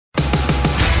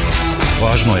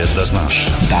Važno je da znaš.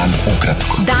 Dan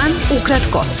ukratko. Dan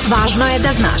ukratko. Važno je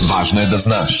da znaš. Važno je da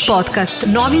znaš. Podcast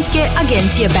novinske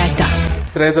agencije Beta.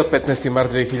 Sreda, 15.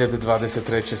 mart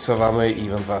 2023. Sa vama je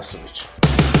Ivan Vasović.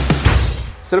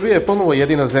 Srbija je ponovo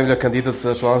jedina zemlja kandidat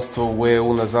za članstvo u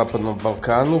EU na Zapadnom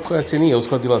Balkanu koja se nije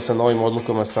uskladila sa novim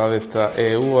odlukama Saveta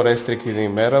EU o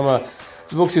restriktivnim merama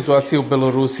zbog situacije u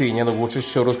Belorusiji i njenog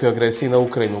učešća u ruskoj agresiji na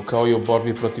Ukrajinu, kao i u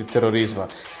borbi protiv terorizma.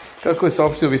 Kako je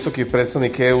saopštio visoki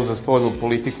predstavnik EU za spoljnu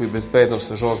politiku i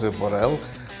bezbednost Josep Borrell,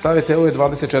 Savet EU je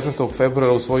 24.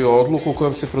 februara usvojio odluku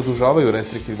kojom se produžavaju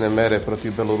restriktivne mere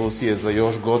protiv Belorusije za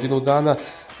još godinu dana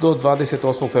do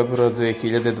 28. februara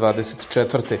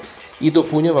 2024. i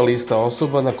dopunjava lista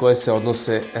osoba na koje se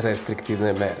odnose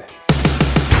restriktivne mere.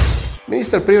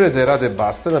 Ministar privrede Rade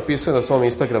Basta napisao na svom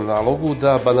Instagram nalogu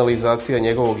da banalizacija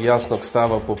njegovog jasnog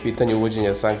stava po pitanju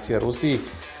uvođenja sankcija Rusiji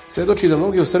svedoči da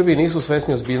mnogi u Srbiji nisu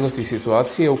svesni ozbiljnosti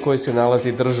situacije u kojoj se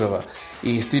nalazi država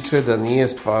i ističe da nije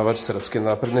spavač Srpske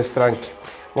napredne stranke.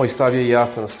 Moj stav je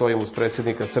jasan, stojim uz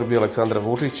predsjednika Srbije Aleksandra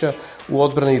Vučića u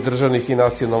odbrani državnih i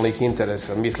nacionalnih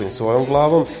interesa, mislim svojom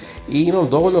glavom i imam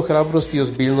dovoljno hrabrosti i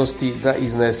ozbiljnosti da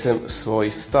iznesem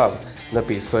svoj stav,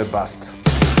 napisao je Basta.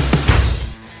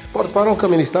 Portparolka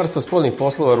Ministarstva spoljnih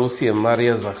poslova Rusije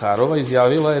Marija Zaharova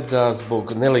izjavila je da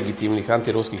zbog nelegitimnih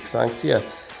antiruskih sankcija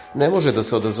ne može da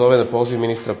se odazove na poziv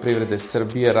ministra privrede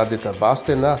Srbije Radeta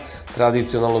Baste na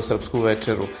tradicionalnu srpsku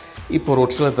večeru i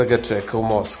poručila da ga čeka u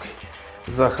Moskvi.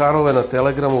 Zaharova je na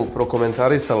Telegramu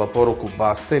prokomentarisala poruku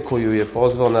Baste koju je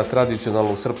pozvao na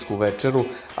tradicionalnu srpsku večeru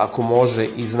ako može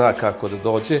i zna kako da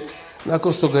dođe,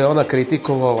 nakon što ga je ona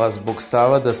kritikovala zbog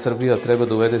stava da Srbija treba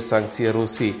da uvede sankcije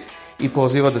Rusiji i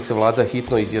poziva da se vlada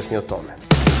hitno izjasni o tome.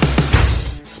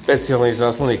 Specijalni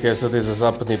izaslanik SAD za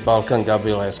Zapadni Balkan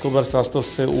Gabriel Escobar sastao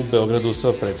se u Beogradu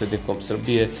sa predsjednikom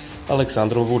Srbije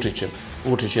Aleksandrom Vučićem.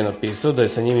 Vučić je napisao da je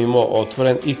sa njim imao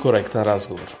otvoren i korektan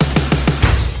razgovor.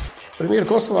 Premijer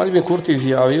Kosova Aljbin Kurti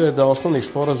izjavio je da osnovni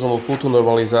sporazum o putu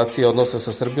normalizacije odnosa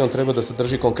sa Srbijom treba da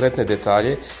sadrži konkretne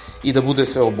detalje i da bude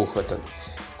sveobuhvatan.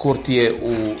 Kurti je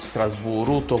u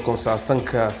Strasburu tokom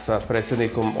sastanka sa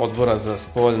predsjednikom odbora za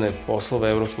spoljne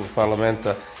poslove Evropskog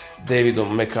parlamenta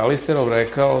Davidom McAllisterom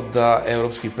rekao da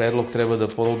evropski predlog treba da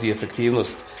ponudi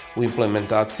efektivnost u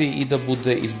implementaciji i da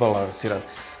bude izbalansiran.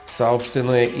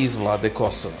 Saopšteno je iz vlade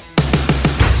Kosova.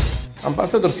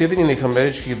 Ambasador Sjedinjenih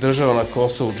Američkih Država na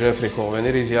Kosovu Jeffrey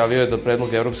Hovenir izjavio je da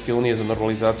predlog Evropske unije za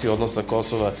normalizaciju odnosa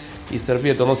Kosova i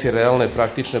Srbije donosi realne,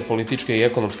 praktične, političke i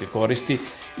ekonomske koristi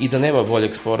i da nema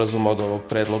boljeg sporazuma od ovog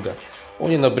predloga.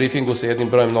 On je na brifingu sa jednim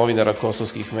brojem novinara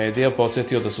kosovskih medija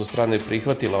podsjetio da su strane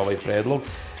prihvatile ovaj predlog,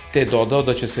 te dodao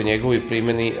da će se njegovi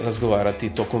primjeni razgovarati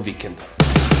tokom vikenda.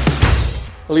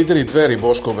 Lideri Dveri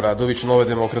Boško Obradović, Nove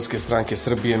demokratske stranke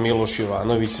Srbije Miloš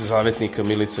Jovanović, Zavetnika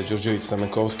Milica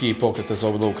Đurđević-Stamenkovski i Pokreta za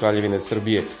obnovu Kraljevine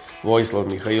Srbije Vojislav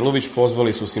Mihajlović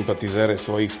pozvali su simpatizere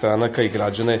svojih stranaka i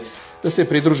građane da se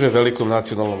pridruže velikom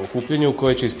nacionalnom okupljenju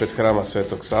koje će ispred Hrama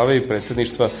Svetog Save i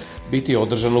predsjedništva biti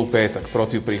održano u petak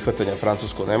protiv prihvatanja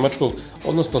francusko-nemačkog,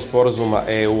 odnosno sporazuma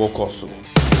EU o Kosovu.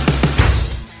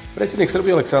 Predsjednik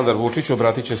Srbije Aleksandar Vučić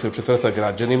obratit će se u četvrtak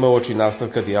građanima uoči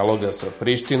nastavka dijaloga sa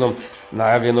Prištinom,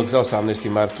 najavljenog za 18.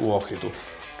 mart u Ohridu.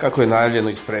 Kako je najavljeno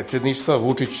iz predsjedništva,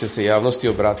 Vučić će se javnosti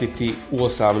obratiti u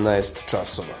 18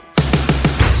 časova.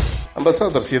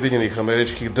 Ambasador Sjedinjenih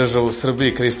Američkih Država u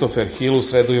Srbiji Christopher Hill u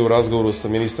sredu je u razgovoru sa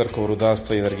ministarkom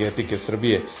rudarstva i energetike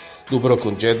Srbije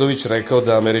Dubravkom Đedović rekao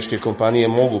da američke kompanije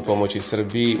mogu pomoći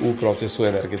Srbiji u procesu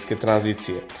energetske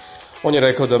tranzicije. On je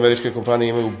rekao da američke kompanije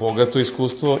imaju bogato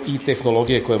iskustvo i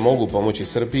tehnologije koje mogu pomoći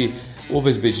Srbiji u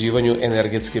obezbeđivanju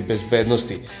energetske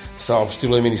bezbednosti,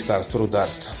 saopštilo je Ministarstvo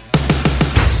rudarstva.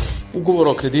 Ugovor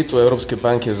o kreditu Evropske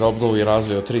banke za obnovu i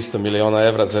razvoj od 300 miliona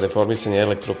evra za reformisanje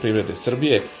elektroprivrede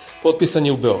Srbije potpisan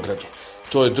je u Beogradu.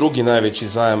 To je drugi najveći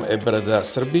zajam EBRD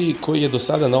Srbiji koji je do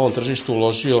sada na ovom tržištu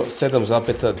uložio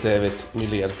 7,9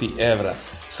 milijardi evra,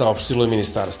 saopštilo je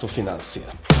Ministarstvo finansija.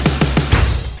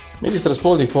 Ministar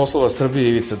spoljnih poslova Srbije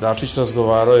Ivica Dačić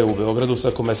razgovarao je u Beogradu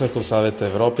sa komesarkom Saveta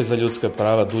Evrope za ljudska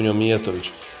prava Dunjom Mijatović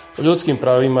o ljudskim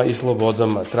pravima i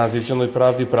slobodama, tranzicionoj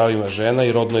pravdi, pravima žena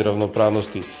i rodnoj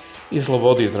ravnopravnosti i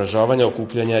slobodi izražavanja,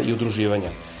 okupljanja i udruživanja.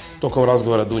 Tokom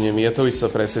razgovora Dunje Mijatović sa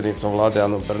predsjednicom vlade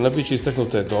Anom Brnabić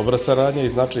istaknuta je dobra saradnja i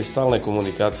značaj stalne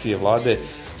komunikacije vlade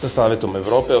sa Savetom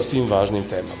Evrope o svim važnim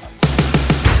temama.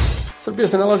 Srbija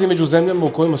se nalazi među zemljama u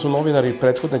kojima su novinari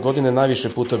prethodne godine najviše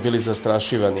puta bili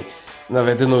zastrašivani.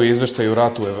 Navedeno je u izveštaju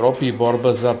Ratu u Evropi i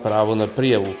borba za pravo na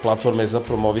prijavu, platforme za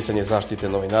promovisanje zaštite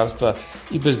novinarstva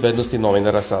i bezbednosti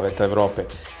novinara Saveta Evrope.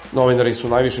 Novinari su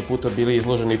najviše puta bili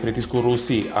izloženi pritisku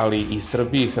Rusiji, ali i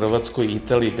Srbiji, Hrvatskoj,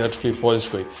 Italiji, Grčkoj i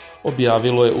Poljskoj,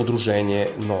 objavilo je Udruženje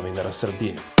novinara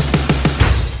Srbije.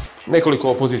 Nekoliko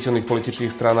opozicionih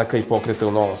političkih stranaka i pokreta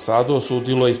u Novom Sadu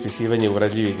osudilo je ispisivanje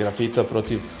uvredljivih grafita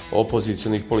protiv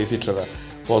opozicionih političara,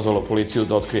 pozvalo policiju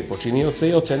da otkrije počinioce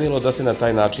i ocenilo da se na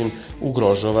taj način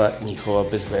ugrožava njihova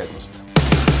bezbednost.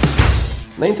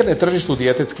 Na internet tržištu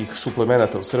dijetetskih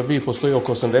suplemenata u Srbiji postoji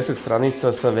oko 80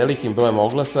 stranica sa velikim brojem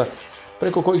oglasa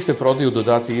preko kojih se prodaju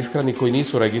dodaci ishrani koji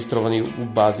nisu registrovani u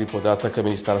bazi podataka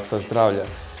Ministarstva zdravlja,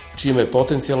 čime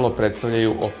potencijalno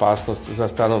predstavljaju opasnost za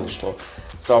stanovništvo,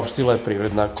 saopštila je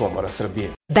Privredna komora Srbije.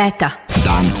 Beta.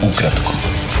 Dan ukratko.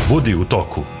 Budi u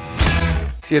toku.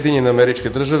 Sjedinjene Američke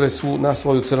Države su na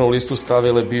svoju crnu listu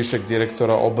stavile bivšeg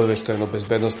direktora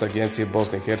obaveštajno-bezbednosne agencije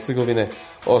Bosne i Hercegovine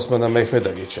Osmana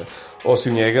Mehmedagića.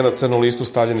 Osim njega na crnu listu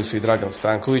stavljeni su i Dragan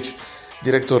Stanković,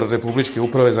 direktor Republičke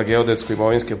uprave za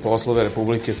geodetsko-imovinske poslove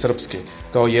Republike Srpske,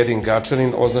 kao Jedin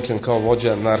Gačanin označen kao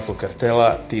vođa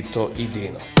narkokartela Tito i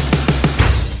Dino.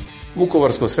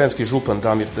 Vukovarsko-sremski župan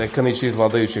Damir Dekanić iz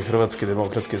vladajuće Hrvatske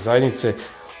demokratske zajednice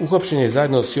uhapšen je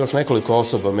zajedno s još nekoliko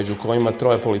osoba, među kojima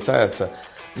 3 policajaca,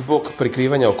 zbog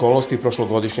prikrivanja okolnosti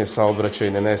prošlogodišnje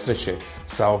saobraćajne nesreće,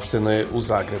 saopšteno je u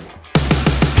Zagrebu.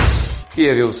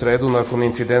 Kijev je u sredu, nakon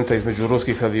incidenta između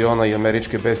ruskih aviona i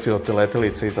američke bespilotne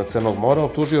letelice iznad Crnog mora,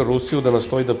 optužio Rusiju da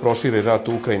nastoji da proširi rat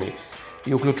u Ukrajini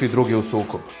i uključi druge u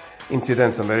sukob.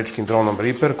 Incident s američkim dronom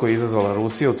Reaper, koji je izazvala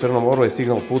Rusija u Crnom moru, je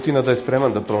signal Putina da je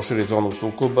spreman da proširi zonu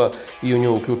sukoba i u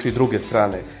nju uključi druge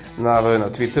strane, naveo je na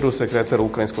Twitteru sekretar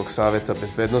Ukrajinskog saveta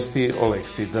bezbednosti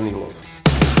Oleksij Danilov.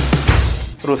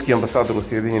 Ruski ambasador u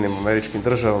Sjedinjenim Američkim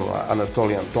Državama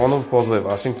Anatolij Antonov pozvao je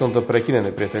Vašington da prekine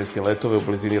neprijateljske letove u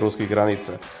blizini ruskih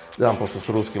granica, dan pošto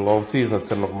su ruski lovci iznad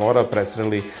Crnog mora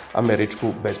presreli američku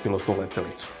bespilotnu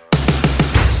letelicu.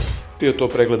 Bio to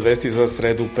pregled vesti za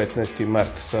sredu 15.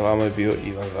 mart. Sa vama je bio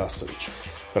Ivan Vasović.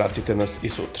 Pratite nas i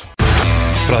sutra.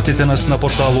 Pratite nas na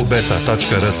portalu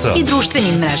beta.rs I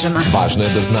društvenim mrežama. Važno je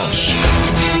da znaš.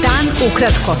 Dan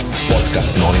ukratko.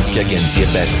 Podcast novinske agencije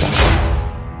Beta.